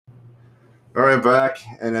All right, back,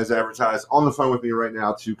 and as advertised, on the phone with me right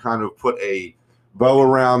now to kind of put a bow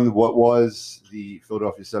around what was the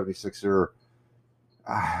Philadelphia 76er.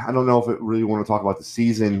 I don't know if it really want to talk about the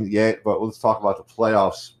season yet, but let's talk about the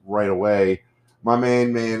playoffs right away. My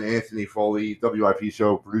man, Anthony Foley, WIP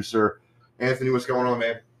show producer. Anthony, what's going on,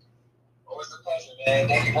 man? Always a pleasure, man.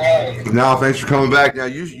 Thank you for having me. No, thanks for coming back. Now,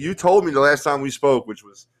 you told me the last time we spoke, which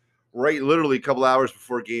was literally a couple hours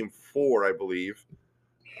before Game 4, I believe,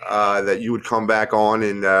 that you would come back on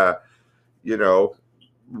and you know,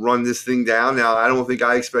 run this thing down. Now, I don't think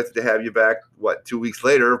I expected to have you back, 2 weeks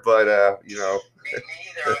later, but, Me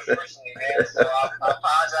either, unfortunately, man. So I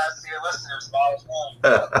apologize to your listeners for all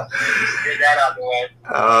time. Just get that out the way.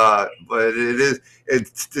 But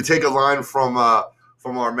it's to take a line from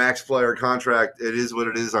our max player contract. It is what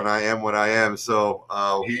it is, and I am what I am. So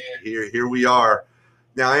here we are.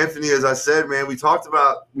 Now, Anthony, as I said, man, we talked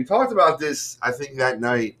about this, I think, that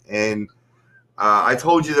night, and I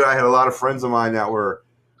told you that I had a lot of friends of mine that were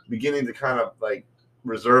beginning to kind of like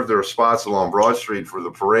reserve their spots along Broad Street for the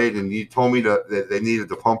parade, and you told me that they needed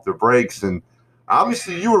to pump their brakes, and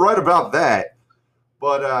obviously you were right about that.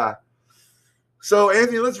 But so,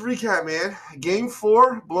 Anthony, let's recap, man. Game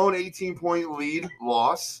 4, blown 18-point lead,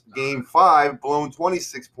 loss. Game 5, blown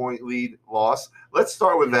 26-point lead, loss. Let's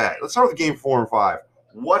start with that. Let's start with Game 4 and 5.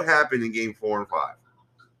 What happened in Game 4 and 5?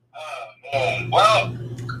 Well,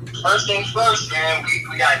 first things first, man.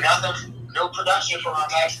 We got nothing, no production from our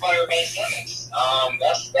max player, Ben Simmons.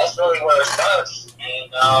 That's really where it starts.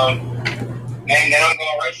 And then I'm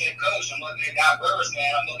going right to the coach. I'm looking at Doc Rivers,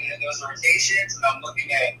 man. I'm looking at those rotations, and I'm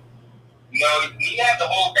looking at, we have the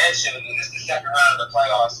whole bench, and this is the second round of the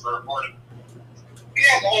playoffs for reporting. We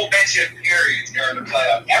have the whole bench of periods during the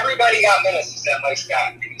playoffs. Everybody got minutes except Mike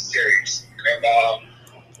Scott in the series. And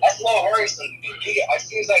that's a little worrisome. It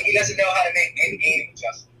seems like he doesn't know how to make in-game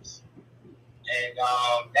adjustments. And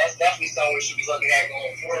that's definitely something we should be looking at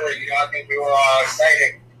going forward. I think we were all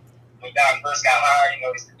excited when Doc first got hired.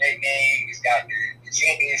 He's the big name. He's got the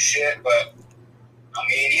championship. But,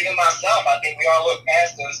 even myself, I think we all look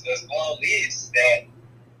past those blown leads that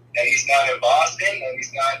he's done in Boston, and he's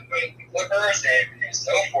done with the Clippers, and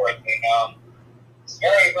so forth. And it's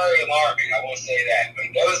very, very alarming. I won't say that. But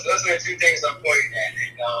those are the two things I'm pointing at.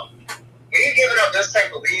 And when you're giving up those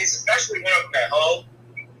type of leads, especially when I'm at home,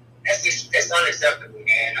 it's unacceptable,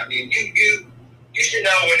 man. You should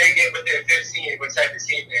know when they get within 15 what type of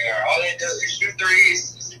team they are. All they do is shoot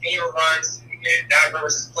threes, speed runs, and Doc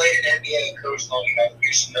Rivers has played an NBA coach long enough.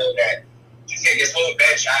 You should know that you take his whole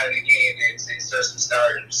bench out of the game and insert some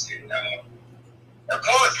starters. And they're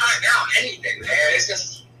calling timeout, anything, man. It's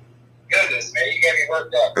just goodness, man. You get me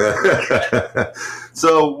worked up.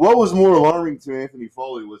 So, what was more alarming to Anthony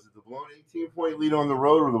Foley? Was it the blown 18-point lead on the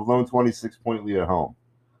road or the blown 26-point lead at home?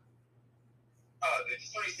 The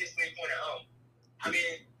 26-point at home.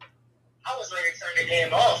 I was ready to turn the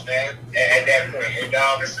game off, man, at that point. And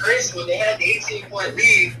it's crazy when they had the 18-point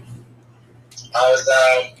lead.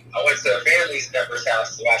 I went to a family member's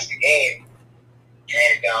house to watch the game,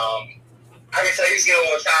 and I can tell he's getting a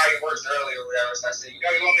little tired. He works early or whatever. So I said, you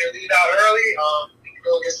want me to leave out early? You can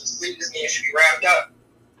go get some sleep. This game should be wrapped up.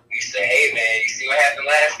 He said, hey, man, you see what happened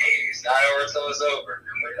last game? It's not over until it's over.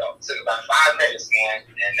 And it took about 5 minutes, man,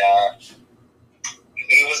 and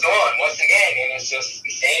he was gone once again, and it's just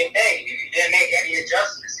the same thing. He didn't make any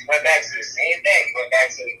adjustments. He went back to the same thing. He went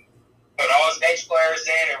back to put all his bench players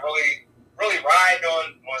in and really ride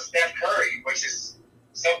on Steph Curry, which is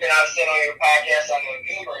something I've said on your podcast on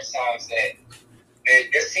numerous times, that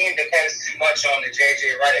this team depends too much on the J.J.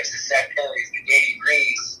 Redicks, the Seth Currys, the Danny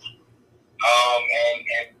Greens,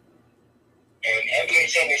 and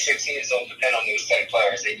NBA championship teams don't depend on those type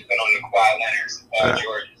players. They depend on the Kawhi Leonards, the Paul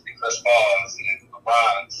Georges, the Chris Pauls, and the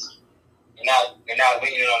LeBrons. They're not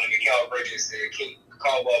leaning on the Mikal Bridges, the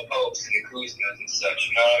Caldwell Popes, and the Kuzmas and such.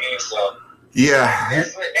 You know what I mean? So yeah,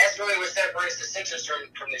 that's really what separates the Sixers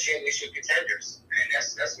from the championship contenders, and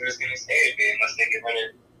that's what it's going to stay to be unless they get rid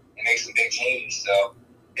of and make some big changes. So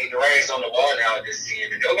I think the writing's on the wall now with this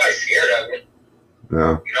team, and nobody's scared of it.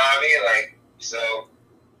 No. You know what I mean? So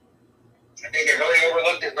I think they really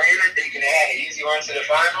overlooked Atlanta, thinking they had an easy run to the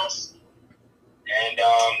finals, and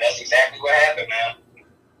that's exactly what happened, man.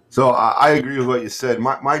 So I agree with what you said.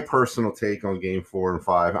 My personal take on Game 4 and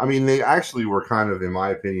 5, they actually were kind of, in my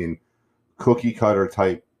opinion, cookie-cutter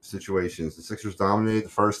type situations. The Sixers dominated the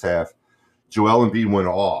first half. Joel Embiid went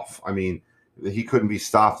off. He couldn't be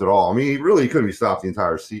stopped at all. He really couldn't be stopped the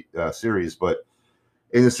entire series. But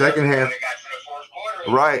in the second half, they got to the fourth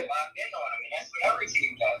quarter, right? That's what every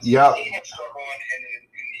team does. Yeah. Team have struggled in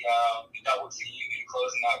the double team and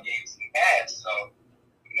closing out games in the past. So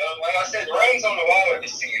like I said, the writing's on the wall with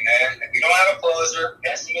this team, man. If we don't have a closer,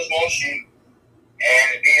 Ben Simmons won't shoot,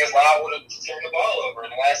 and B is liable to turn the ball over in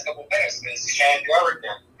the last couple of minutes. He's trying to do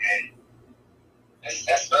everything, and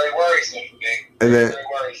that's very worrisome for me. Very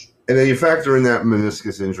worrisome. And then you factor in that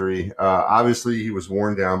meniscus injury. Obviously, he was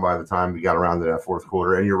worn down by the time we got around to that fourth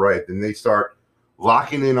quarter. And you're right. Then they start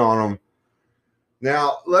locking in on him.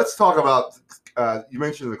 Now, let's talk about you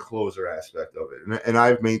mentioned the closer aspect of it. And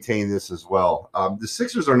I've maintained this as well. The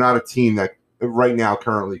Sixers are not a team that right now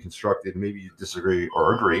currently constructed, maybe you disagree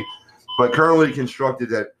or agree, but currently constructed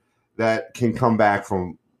that can come back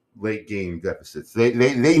from late game deficits. They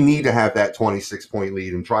need to have that 26-point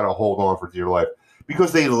lead and try to hold on for dear life.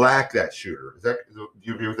 Because they lack that shooter. Do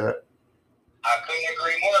you agree with that? I couldn't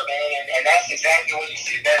agree more, man. And that's exactly what you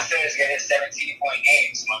see Ben Simmons get his 17-point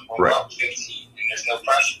games when we're up 15 and there's no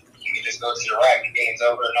pressure. You can just go to the rack, the game's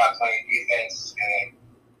over, not playing defense. And,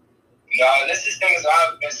 this is things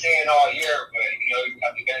I've been seeing all year, but, you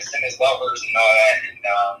got the Ben Simmons lovers and all that. And,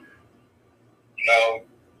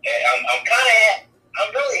 I'm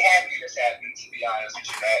really happy this happened, to be honest with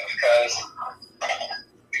you, man,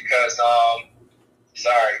 because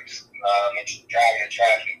sorry, I'm driving in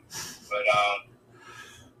traffic. But,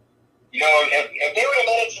 if they would have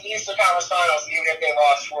made it to the Eastern Conference Finals, even if they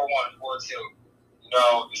lost 4-1, 4-2,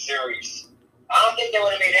 the series, I don't think they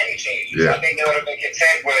would have made any changes. Yeah. I think they would have been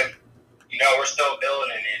content with, we're still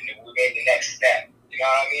building and we made the next step. You know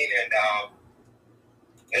what I mean? And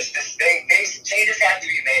changes have to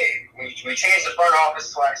be made. We changed the front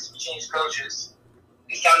office twice. We changed coaches.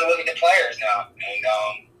 It's time to look at the players now.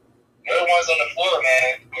 And, they're the ones on the floor,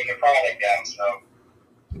 man, putting the product down. So,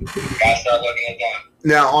 gotta start looking at them.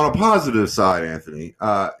 Now, on a positive side, Anthony,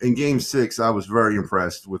 in Game 6, I was very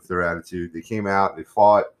impressed with their attitude. They came out, they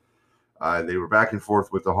fought, they were back and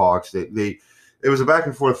forth with the Hawks. It was a back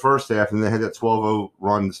and forth first half, and they had that 12-0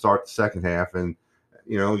 run to start the second half. And,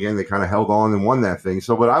 again, they kind of held on and won that thing.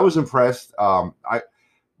 So, but I was impressed.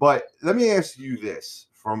 But let me ask you this.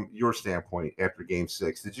 From your standpoint after Game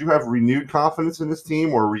 6, did you have renewed confidence in this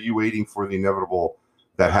team, or were you waiting for the inevitable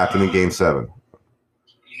that happened in Game 7? You know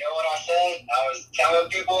what I said? I was telling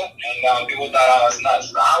people, and people thought I was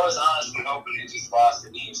nuts. But I was honestly hoping they just lost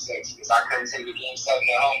in Game 6 because I couldn't take the Game 7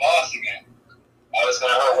 at home loss again. I was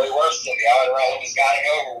going to hurt way worse than me. I would rather just got it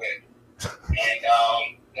over with. And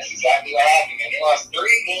that's exactly what happened. And they lost 3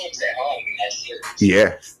 games at home in that series.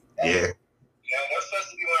 Yeah. They're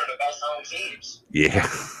supposed to be one of the best home teams. Yeah.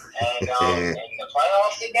 And the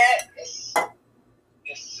playoffs in that, it's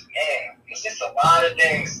just a lot of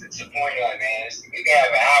things to point on, man. We can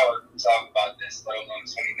have an hour to talk about this, let alone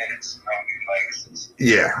 20 minutes.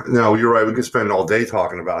 Yeah, no, you're right. We could spend all day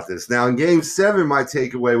talking about this. Now, in Game 7, my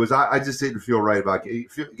takeaway was I just didn't feel right about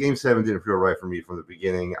Game 7. Didn't feel right for me from the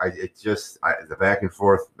beginning. The back and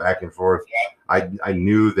forth. Yeah. I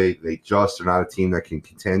knew they just are not a team that can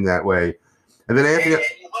contend that way. And then Anthony. I'm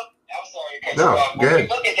sorry. Go ahead. When you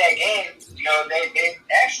look at that game, they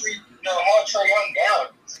actually held Trae Young down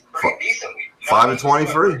pretty decently. 5 of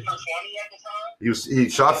 23. For 20 at the time. He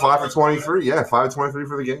shot 5 for 23. Yeah, 5 of 23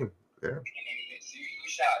 for the game. Yeah. And then he hit 2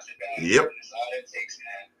 shots at that. Yep. That's all it takes,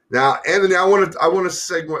 man. Now, Anthony, I want to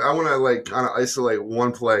kind of isolate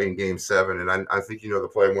one play in Game 7, and I think the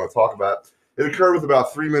play I want to talk about. It occurred with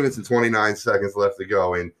about 3 minutes and 29 seconds left to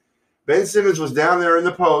go, and Ben Simmons was down there in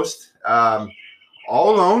the post,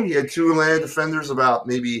 all alone. He had 2 Atlanta defenders about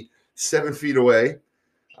maybe 7 feet away.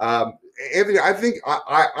 Anthony, I think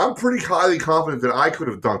I'm pretty highly confident that I could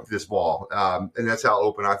have dunked this ball, and that's how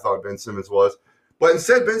open I thought Ben Simmons was. But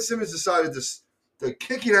instead, Ben Simmons decided to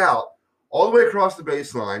kick it out all the way across the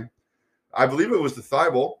baseline. I believe it was the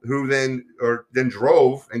Thibault who then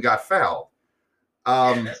drove and got fouled. You're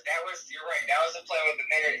right. That was a play with a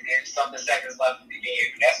minute and something seconds left in the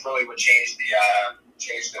game. That's really what changed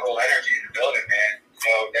the whole energy in the building, man.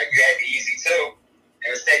 That you had the easy 2.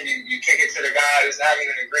 Instead, you kick it to the guy who's not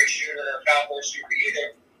even a great shooter or a foul pole shooter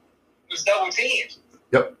either, who's double teamed.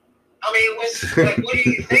 Yep. I mean, what are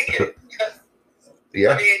you thinking?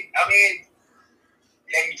 Yeah. I mean,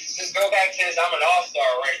 and just go back to his "I'm an all-star"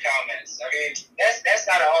 comments. I mean, that's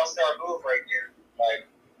not an all-star move right there. Like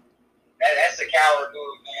that's a coward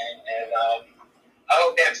move, man. And I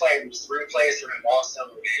hope that play was replays for him all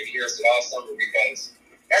summer, man. Here's it all summer because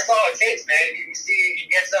that's all it takes, man. You see, he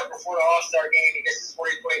gets up before the All-Star game. He gets his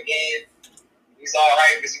 40-point game. He's all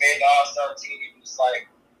right because he made the All-Star team. It's like,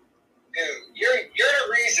 dude, you're the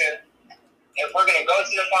reason if we're going to go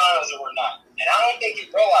to the finals or we're not. And I don't think he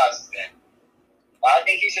realizes that. I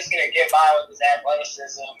think he's just going to get by with his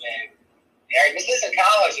athleticism. And this isn't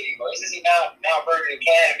college anymore. This isn't Mount Vernon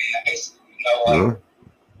Academy.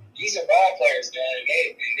 these are ball players, man.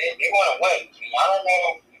 They want to win. And I don't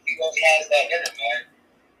know if he really has that in him, man.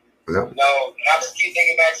 Yeah. You know, and I just keep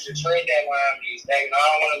thinking back to the trade deadline. He's saying, I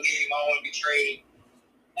don't want to leave. I don't want to be traded.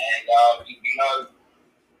 And, you know,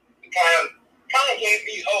 it kind of gave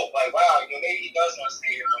me hope. Like, wow, you know, maybe he does want to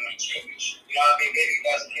stay here and win a championship. You know what I mean? Maybe he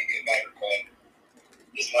does want to get better. But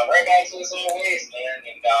he's went right back to his old ways, man.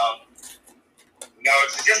 And, you know,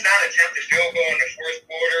 to just not attempt a field goal in the fourth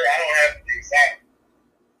quarter, I don't have the exact,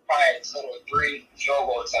 probably a total of 3 field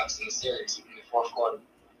goal attempts in the series in the fourth quarter.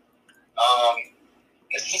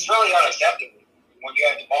 It's just really unacceptable when you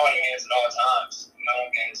have the ball in your hands at all times. You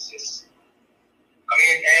know, and it's just, I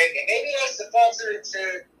mean, and maybe that's the fault to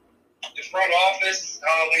the front office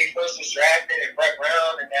when he first was drafted and Brett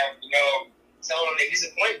Brown and then, you know, telling him that he's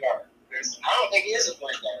a point guard. Because I don't think he is a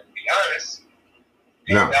point guard, to be honest.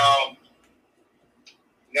 No. And,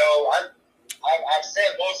 you know, I've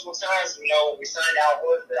said multiple times, you know, when we signed Al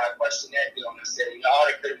Horford, I questioned that deal. And I said, you know, all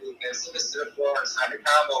they could have moved Ben Simmons to the floor and signed a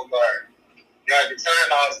combo guard. You know, at the time,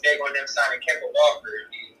 I was big on them signing Kemba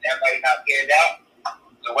Walker. That might not panned out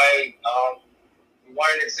the way we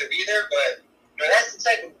wanted it to be there, but you know, that's the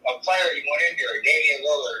type of player you want in there, Damian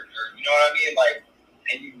Lillard, or you know what I mean? Like,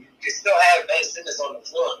 and you can still have Ben Simmons on the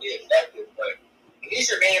floor and be effective, but when he's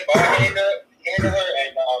your main ball handler and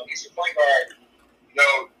he's your point guard, you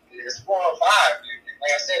know, it's 4 on 5. And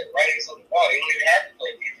like I said, the writing's on the ball. You don't even have to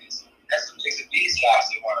play defense. That's what makes it these guys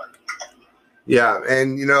that want to. Yeah,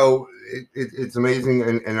 and you know it's amazing,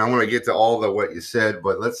 and I want to get to all of what you said,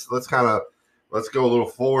 but let's go a little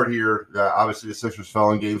forward here. Obviously, the Sixers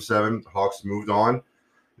fell in Game 7. The Hawks moved on.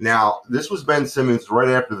 Now, this was Ben Simmons right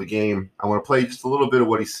after the game. I want to play just a little bit of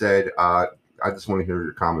what he said. I just want to hear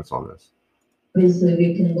your comments on this. Obviously,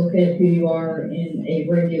 we can look at who you are in a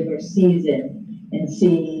regular season and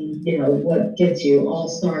see, you know, what gets you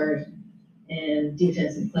all-star and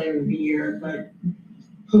defensive player of the year, but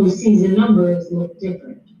postseason numbers look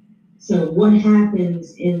different. So what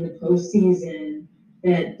happens in the postseason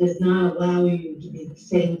that does not allow you to be the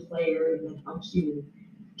same player that helps you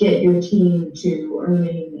get your team to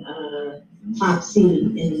earning a top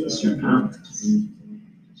seed in the Eastern Conference?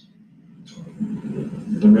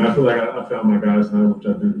 I mean, I feel like I found my guys now, which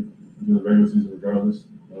I do in the regular season regardless.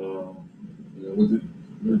 You know, with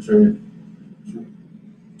the trade.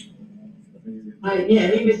 Yeah,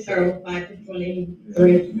 he was terrible, 5 for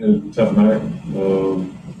 23. Yeah, tough night.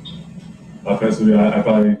 Offensively, I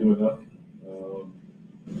probably didn't do enough.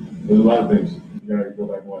 There's a lot of things. You gotta go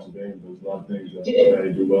back and watch the game. There's a lot of things that I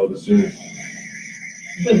didn't do well this year.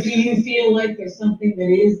 But do you feel like there's something that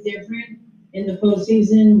is different in the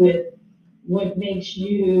postseason with what makes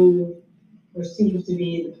you perceived to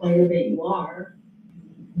be the player that you are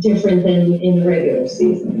different than in the regular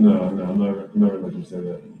season? No, I'm not gonna let you say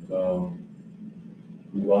that.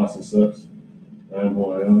 We lost, it sucks. I am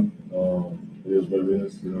who I am. It is what it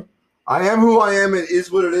is, you know. I am who I am. It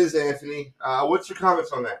is what it is, Anthony. What's your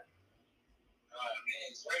comments on that? Man,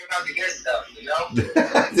 it's right about the good stuff, you know?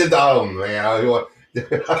 Oh, man.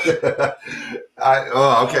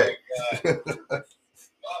 Okay. Well,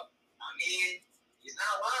 I mean, he's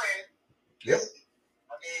not lying. Yep.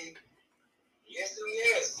 I mean, he is who he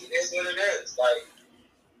is. It is what it is. Like,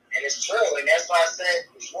 and it's true. And that's why I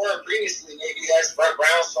said before, previously, maybe that's Brett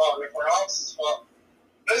Brown's fault and the front office's fault.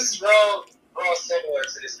 This is real similar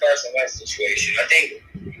to this Carson Wentz situation. I think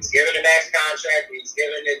he's given the max contract, he's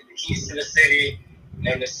given the keys to the city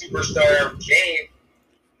and the superstar game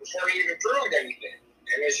before he even proved anything.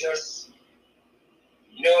 And it's just,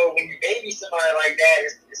 you know, when you baby somebody like that,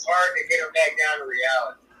 it's hard to get them back down to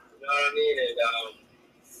reality. You know what I mean? And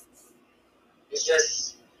it's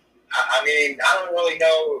just, I mean, I don't really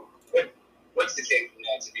know what's the take from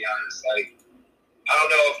that, to be honest. Like, I don't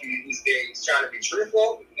know if he's trying to be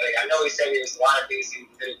truthful. Like, I know he said there's a lot of things he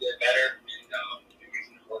could have did better, and he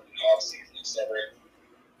can work in the offseason, etc.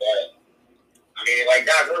 But, I mean, like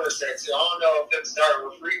Doc Rivers said, too, I don't know if him starting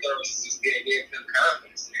with free throws is just going to give him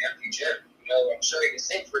confidence in the empty gym. You know, I'm sure he can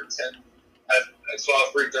sink for 10,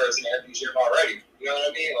 12 free throws in the empty gym already. You know what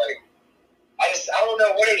I mean? Like, I don't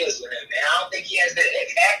know what it is with him, man. I don't think he has that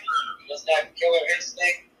it factor in him. He doesn't have the killer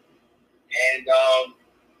instinct. And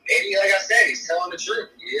maybe, like I said, he's telling the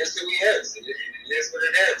truth. He is who he is. It is what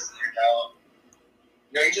it is. And,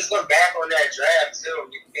 you know, you just look back on that draft, too,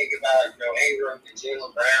 and you think about, you know, Ingram and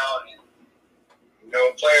Jaylen Brown and, you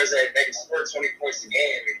know, players that can score 20 points a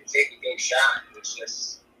game and can take a big shot. It's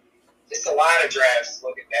just a lot of drafts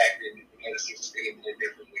looking back that, you know, the Sixers could have did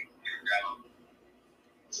differently. And,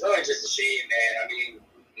 it's really just a shame, man. I mean,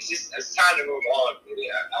 it's time to move on, really,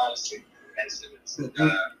 honestly. And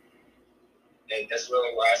that's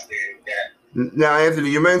really where I stand with that. Now, Anthony,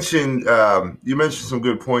 you mentioned some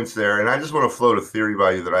good points there, and I just want to float a theory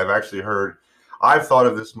by you that I've actually heard. I've thought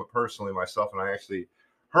of this personally myself, and I actually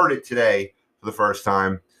heard it today for the first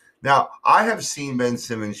time. Now, I have seen Ben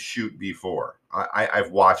Simmons shoot before.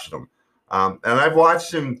 I've watched him, and I've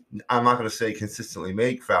watched him. I'm not going to say consistently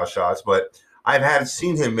make foul shots, but I've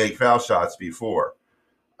seen him make foul shots before.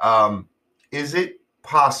 Um, is it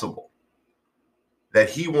possible that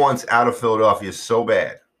he wants out of Philadelphia so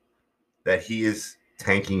bad that he is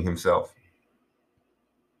tanking himself?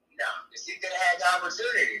 No, because he could have had the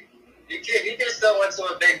opportunity. He could have still went to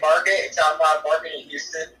a big market, a top 5 market in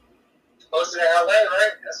Houston, closer to LA,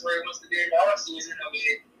 right? That's where he wants to be in the off season. I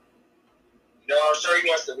mean, I'm sure he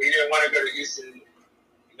wants to. We didn't want to go to Houston,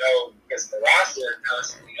 because the roster,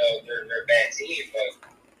 they're a bad team. But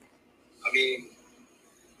I mean,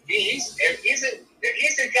 if he's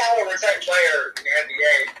a caliber type player in the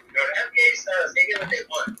NBA, the NBA stars, they get what they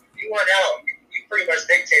want. If you want out, you pretty much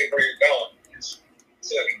dictate where you're going.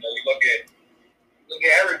 So you look at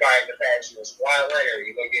everybody in the past. Kawhi Leonard.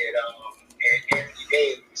 You look at Anthony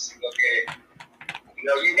Davis. You look at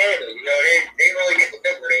you name it. They really get to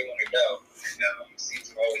pick where they want to go. And it seems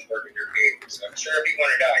to always work in their favor. So I'm sure if he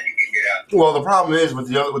wanted out, he could get out. Well, the problem is with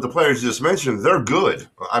the players you just mentioned, they're good.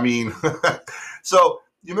 I mean, so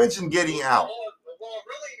you mentioned getting out. Well,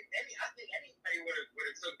 really, I think anybody would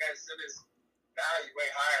have took Ben Simmons' value way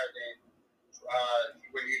higher than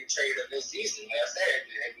when you trade him this season. Like I said,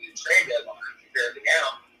 if you trade deadline compared to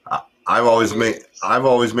now. I've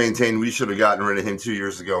always maintained we should have gotten rid of him 2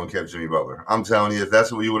 years ago and kept Jimmy Butler. I'm telling you, if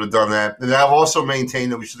that's what we would have done that. And I've also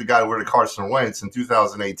maintained that we should have gotten rid of Carson Wentz in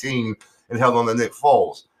 2018 and held on to Nick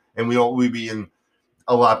Foles, and we'd be in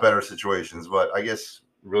a lot better situations. But I guess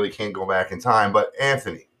really can't go back in time. But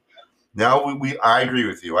Anthony, now I agree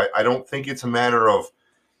with you. I don't think it's a matter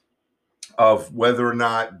of whether or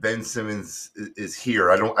not Ben Simmons is here.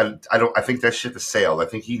 I think that ship has sailed. I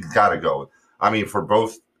think he's got to go. I mean, for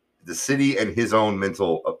both the city and his own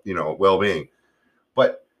mental, well-being.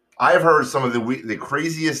 But I've heard some of the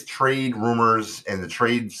craziest trade rumors and the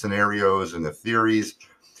trade scenarios and the theories.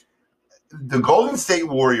 The Golden State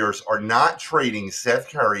Warriors are not trading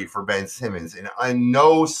Seth Curry for Ben Simmons in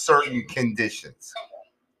no certain conditions.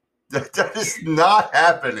 That is not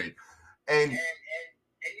happening. And you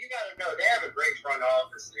got to know, they have a great front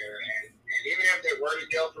office there. And even if they were to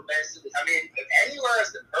deal for Ben Simmons, I mean, if anywhere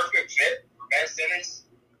is the perfect fit for Ben Simmons,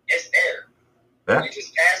 it's there. Yeah. You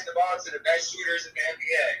just pass the ball to the best shooters in the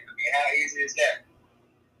NBA. I mean, how easy is that?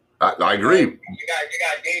 I agree. You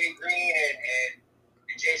got David Green and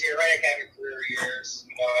JJ Redick having career years,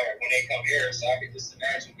 when they come here. So I could just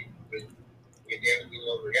imagine what they would do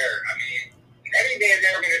over there. I mean, any day if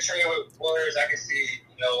they were going to trade with Warriors, I could see,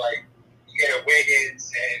 like you get a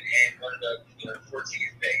Wiggins and one of the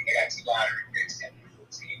 14th pick. They got 2 lottery picks at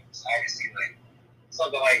 14. So I could see like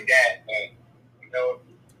something like that. But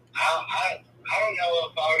I don't know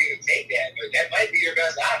if I would even take that, but that might be your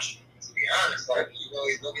best option, to be honest. Like, you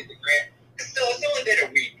look at the grant. It's only been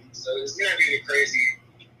a week, so it's going to be the crazy,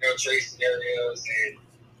 trade scenarios and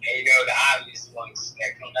the obvious ones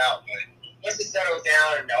that come out. But once it settles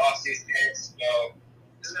down and the offseason ends,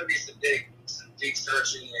 there's going to be some deep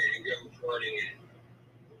searching and good reporting and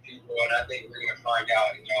people, and I think we're going to find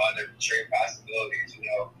out, other trade possibilities,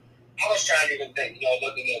 I was trying to even think,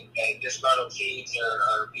 looking at disgruntled teams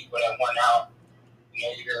or people that went out,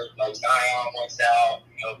 either like Zion wants out,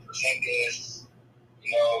 Porzingis,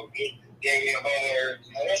 Damian Lillard.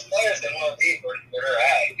 There's players that want to be where they're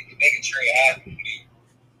at. You can make a trade happen.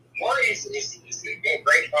 Maurice is a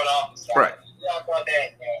great front office. Right. I thought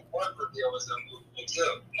that Horford deal was a movement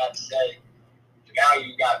too. Not to say the value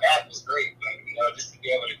you got back was great, but just to be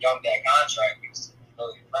able to dump that contract was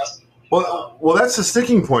really impressive. Well, that's the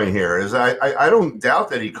sticking point here. Is I don't doubt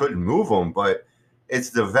that he couldn't move them, but it's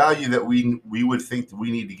the value that we would think that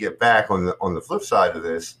we need to get back on the flip side of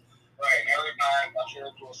this. Right. Everybody, I'm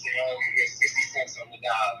sure people say, you get 60 cents on the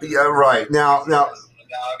dollar. Yeah. Right. Now. It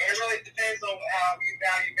really depends on how you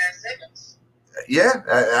value Ben Simmons. Yeah.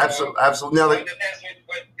 Absolutely. Now, that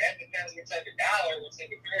depends what type of dollar, what type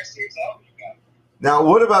of currency you're talking about. Now,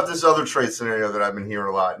 what about this other trade scenario that I've been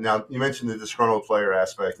hearing a lot? Now, you mentioned the disgruntled player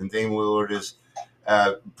aspect, and Dame Lillard is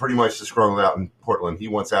pretty much disgruntled out in Portland. He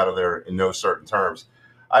wants out of there in no certain terms.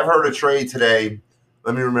 I've heard a trade today.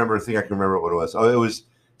 Let me remember. I think I can remember what it was. Oh, it was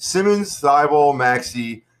Simmons, Thibault,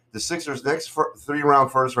 Maxey, the Sixers' next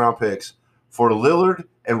 3-round first-round picks for Lillard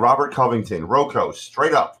and Robert Covington. Rocco,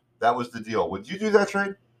 straight up. That was the deal. Would you do that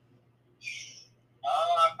trade?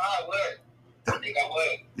 I probably would. I think I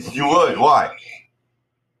would. You would? Why?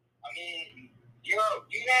 You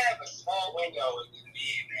have a small window in the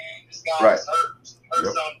league, man. this guy Right. is hurt. Hurt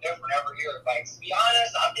Yep. something different every year. Like, to be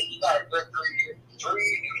honest, I think you got a good 3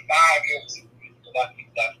 to 5 years if you're lucky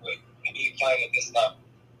left with. And you playing at this level.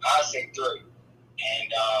 I say 3.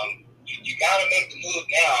 And you got to make the move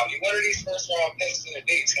now. I mean, what are these first round picks going to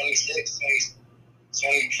be? 26, 20,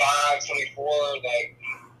 25, 24? Like,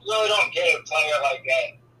 you really don't get a player like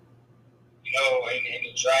that, you know, in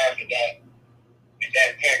the draft at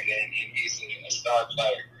that pick, and he's a star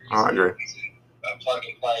player. I agree. He's a plug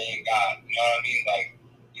and play guy. You know what I mean? Like,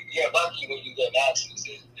 you get lucky when you get matches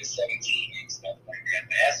at 17 and stuff like that.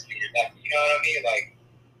 But that's when you're lucky. You know what I mean?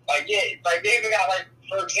 Like yeah, like they even got, like,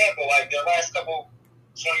 for example, like their last couple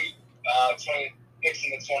 20 picks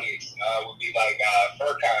in the 20s would be like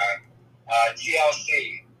Furkan,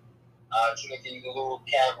 TLC, Timothy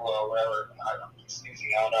Lulu-Campbell or whatever. Excuse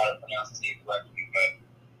me, I don't know how to pronounce his name correctly, but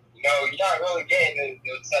you know, you're not really getting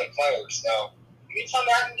those type players. So anytime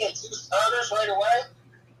I can get 2 starters right away,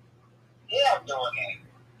 yeah, I'm doing that.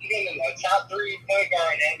 You get a top 3 point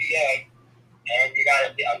guard in the NBA, and you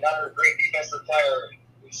got another great defensive player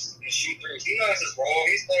who shoot threes. He knows his role.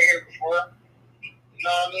 He's played here before. You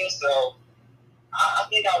know what I mean? So I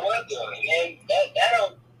think I would do it. And then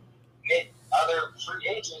that'll make other free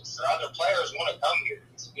agents or other players want to come here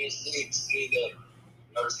to see the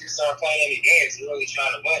start playing any games. They're really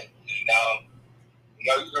trying to win. And, you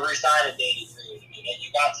know, you can re-sign a Danny Green, and then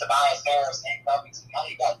you got Tobias Harris and Covington. Now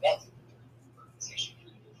you got that position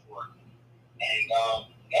before. And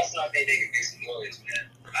that's not they can make some noise, man.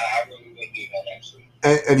 I really would do that, actually.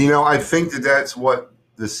 And you know, I think that's what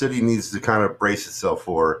the city needs to kind of brace itself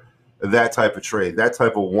for, that type of trade, that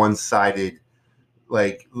type of one-sided.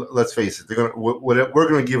 Like, let's face it, we're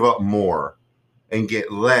gonna give up more and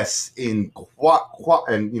get less in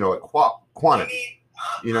quantity.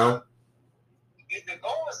 You know, the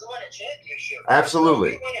goal is to win a championship.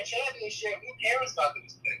 Absolutely. If we win a championship, who cares about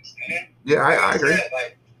these picks, man? Yeah, I agree.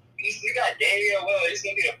 Like, you got Damian Lillard. He's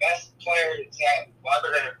gonna be the best player to have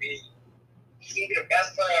other than Embiid. He's gonna be the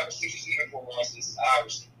best player ever seen his uniform once.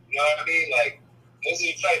 Obviously, you know what I mean? Like, those are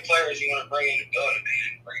the type of players you want to bring in the building,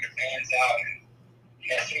 man. Bring the fans out, and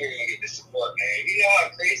that's when you're gonna get the support, man. You know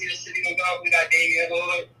how crazy the city will go if we got Damian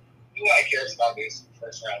Lillard? Nobody cares about these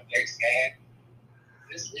first round picks, man.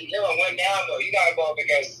 You're gonna win now, though. You gotta go up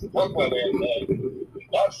against Brooklyn and the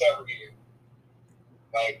Bucks every year.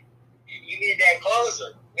 Like, you need that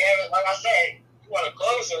closer. We haven't, like I said, you want a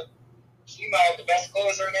closer. You might have the best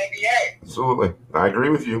closer in the NBA. Absolutely, I agree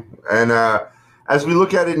with you. And as we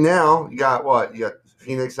look at it now, you got what? You got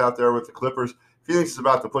Phoenix out there with the Clippers. Phoenix is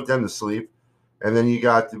about to put them to sleep, and then you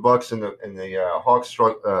got the Bucks and the Hawks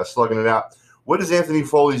slugging it out. What is Anthony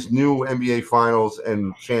Foley's new NBA Finals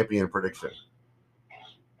and champion prediction?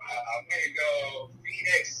 I'm gonna go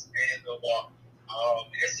Phoenix and Milwaukee.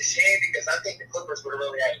 It's a shame because I think the Clippers would have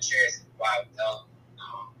really had a chance to go out and tell them.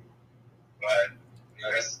 But you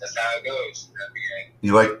know, that's how it goes.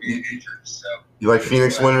 You like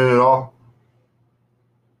Phoenix winning it all?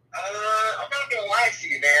 I'm not gonna lie to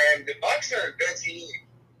you, man. The Bucks are a good team.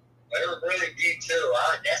 They were really deep too.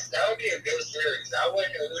 That would be a good series. I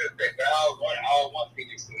wouldn't know who to pick, but I would want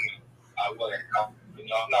Phoenix to win. I wouldn't. I'm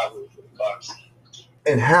not rooting for the Bucks.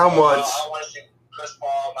 And how much? I want to see Chris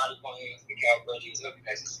Paul, Monty Williams, Mikal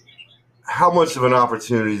Bridges. How much of an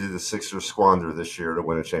opportunity did the Sixers squander this year to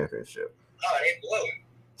win a championship? Oh, they blew it.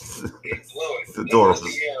 They blew it. The door was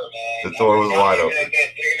wide open. They're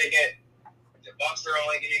gonna get. The Bucks are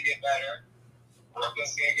only gonna get better.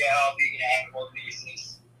 Brooklyn's gonna get healthy, gonna add more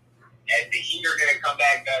pieces, and the Heat are gonna come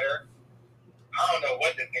back better. I don't know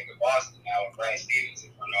what to think of Boston now with Brad Stevens in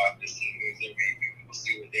front office. We'll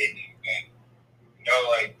see what they do, man. You know,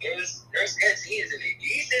 like there's good teams in the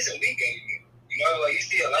East isn't weak anymore. You know, like you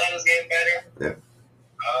see Atlanta's getting better. Yeah.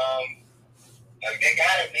 Like they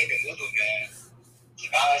gotta make a move, man.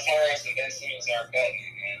 Tobias Harris and Ben Simmons aren't cutting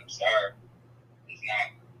it, man. I'm sorry. It's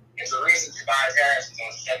not. There's a reason Tobias Harris is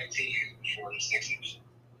on 17 for the Sixers.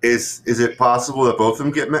 Is it possible that both of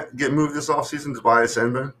them get moved this offseason, Tobias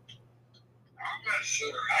and Ben? I'm not sure.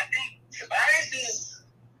 I think Tobias is.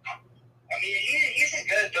 I mean, he's a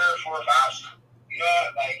good third, fourth option. You know,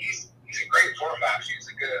 like he's a great fourth option. He's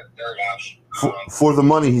a good third option. For the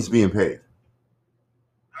money he's being paid.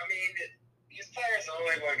 I mean, these players are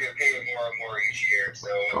only going to get paid more and more each year. So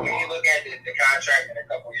when you look at the contract in a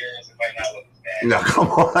couple years, it might not look as bad. No, come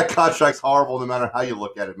on. That contract's horrible no matter how you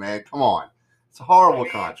look at it, man. Come on. It's a horrible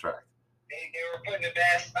contract. They were put in a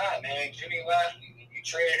bad spot, man. Jimmy left. You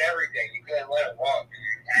traded everything. You couldn't let him walk.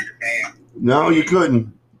 You had to pay him. No, you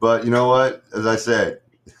couldn't. But you know what? As I said,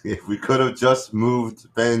 if we could have just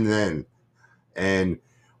moved Ben then. And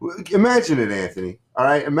imagine it, Anthony. All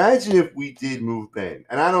right. Imagine if we did move Ben,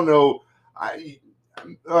 and I don't know.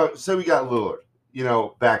 Say we got Lillard,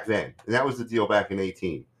 back then, and that was the deal back in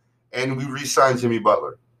 18, and we re-signed Jimmy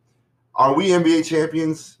Butler. Are we NBA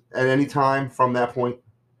champions at any time from that point?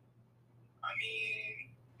 I mean,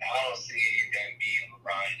 I don't see them being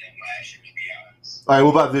LeBron and last year, to be honest. All right.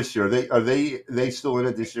 What about this year? Are they still in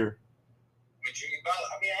it this year? With Jimmy Butler,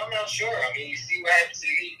 I mean, I'm not sure. I mean, you see what happened to the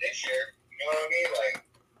Heat this year. You know what I mean? Like,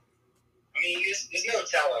 I mean, there's no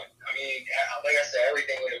telling. I mean, like I said,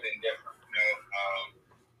 everything would have been different.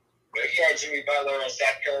 But if you had Jimmy Butler and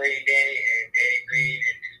Steph Curry and Danny Green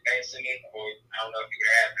and Ben Simmons, or I don't know if you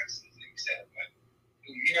would have Ben Simmons, like you said, but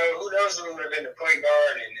who knows who would have been the point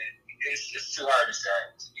guard, and it's just too hard to say,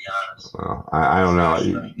 to be honest. Well, I don't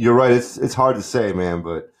know. You're right. It's hard to say, man.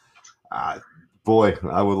 But boy,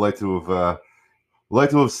 I would like to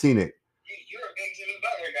have seen it. You're a big Jimmy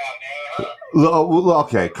Butler guy, man. Huh?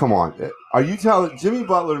 Okay, come on. Are you telling Jimmy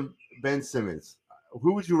Butler, Ben Simmons?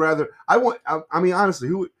 Who would you rather? I mean, honestly,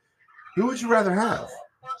 who would you rather have? Of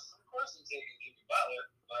course, I'm taking Jimmy Butler,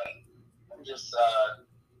 but I'm just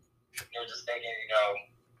thinking,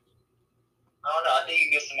 I don't know. I think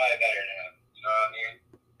you get somebody better than him. You know what I mean?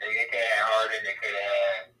 They could have Harden. They could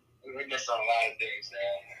have. We missed on a lot of things,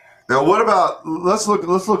 man. Now, what about let's look a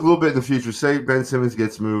little bit in the future. Say Ben Simmons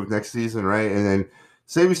gets moved next season, right? And then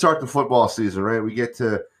say we start the football season, right? We get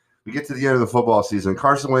to the end of the football season.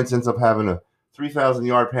 Carson Wentz ends up having a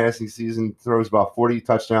 3,000-yard passing season, throws about 40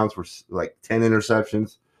 touchdowns for like 10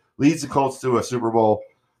 interceptions, leads the Colts to a Super Bowl.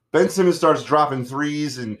 Ben Simmons starts dropping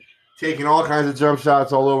threes and taking all kinds of jump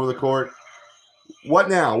shots all over the court. What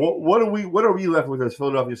now? What are we left with as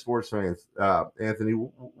Philadelphia sports fans, Anthony?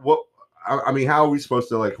 I mean, how are we supposed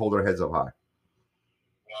to hold our heads up high?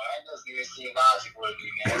 Well, that doesn't even seem logical to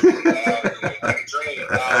me, man. Like a dream.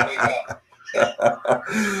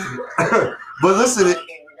 But listen,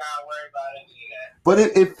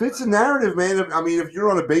 it fits a narrative, man. I mean, if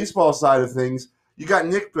you're on the baseball side of things, you got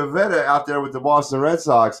Nick Pivetta out there with the Boston Red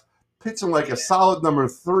Sox pitching like a solid number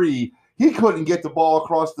 3. He couldn't get the ball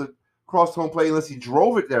across home plate unless he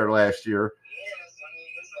drove it there last year. Yes, I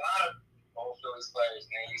mean, there's a lot of old Phillies players,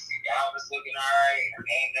 man. You see Galvis looking all right,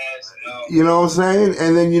 Hernandez, You know what I'm saying?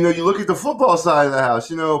 And then, you look at the football side of the house.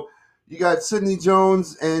 You got Sidney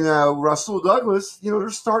Jones and Russell Douglas. They're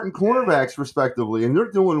starting cornerbacks respectively, and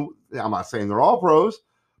they're doing. I'm not saying they're all pros,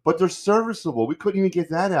 but they're serviceable. We couldn't even get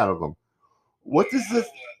that out of them. What does this?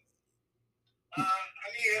 I mean,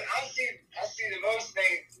 I see the most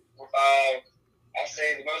thing. I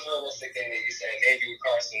say the most realistic thing that you said, maybe with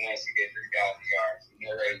Carson Wentz to get 3,000 yards.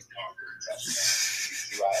 No raise going for the touchdown.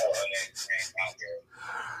 Out there.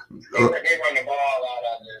 They run the ball a lot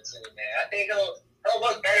out there too, man. I think he'll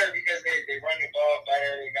look better because they run the ball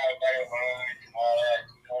better. They got a better line and all that.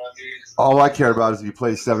 You know what I mean? All I care about is if you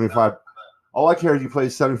play 75. All I care is you play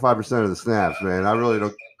 75% of the snaps, man. I really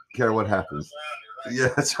don't care what happens.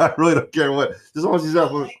 Yeah, I really don't care what. As long as he's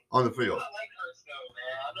out on the field. I like Hurts though,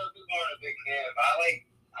 man. I know people aren't a big fan, but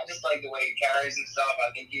I just like the way he carries himself.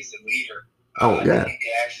 I think he's a leader. Oh yeah. I think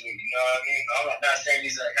he actually, you know what I mean? I'm not saying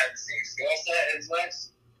he's got the same skill set as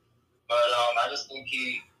Wentz, but I just think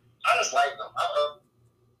I just like him.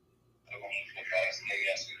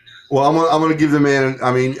 Well, I'm gonna give the man.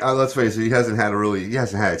 I mean, let's face it, he hasn't had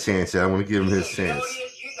a chance yet. I want to give him his chance.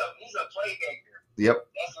 He's a playmaker. Yep.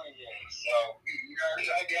 That's what he is. So he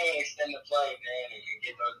might be able to extend the play, man, and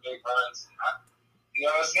get those big runs.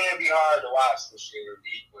 It's gonna be hard to watch this year with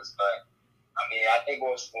the Eagles, but I mean, I think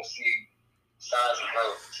we'll see signs of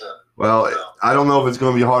growth too. Well, I don't know if it's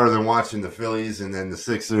gonna be harder than watching the Phillies and then the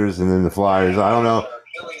Sixers and then the Flyers. I don't know.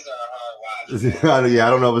 Phillies are hard watch. Yeah, I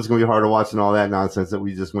don't know if it's going to be harder watching all that nonsense that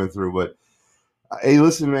we just went through. But, hey,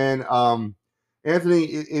 listen, man, Anthony,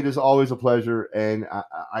 it is always a pleasure. And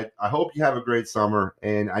I hope you have a great summer.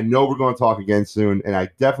 And I know we're going to talk again soon. And I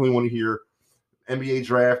definitely want to hear NBA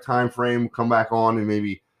draft time frame come back on and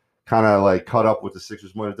maybe kind of cut up what the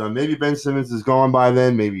Sixers might have done. Maybe Ben Simmons is gone by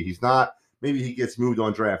then. Maybe he's not. Maybe he gets moved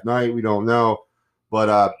on draft night. We don't know.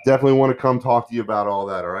 But definitely want to come talk to you about all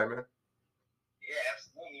that. All right, man? Yeah,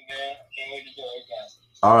 absolutely, man. Can't wait to do it, guys.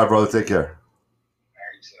 All right, brother. Take care.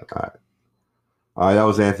 All right. That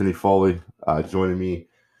was Anthony Foley joining me,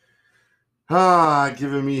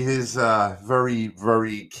 giving me his very,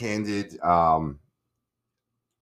 very candid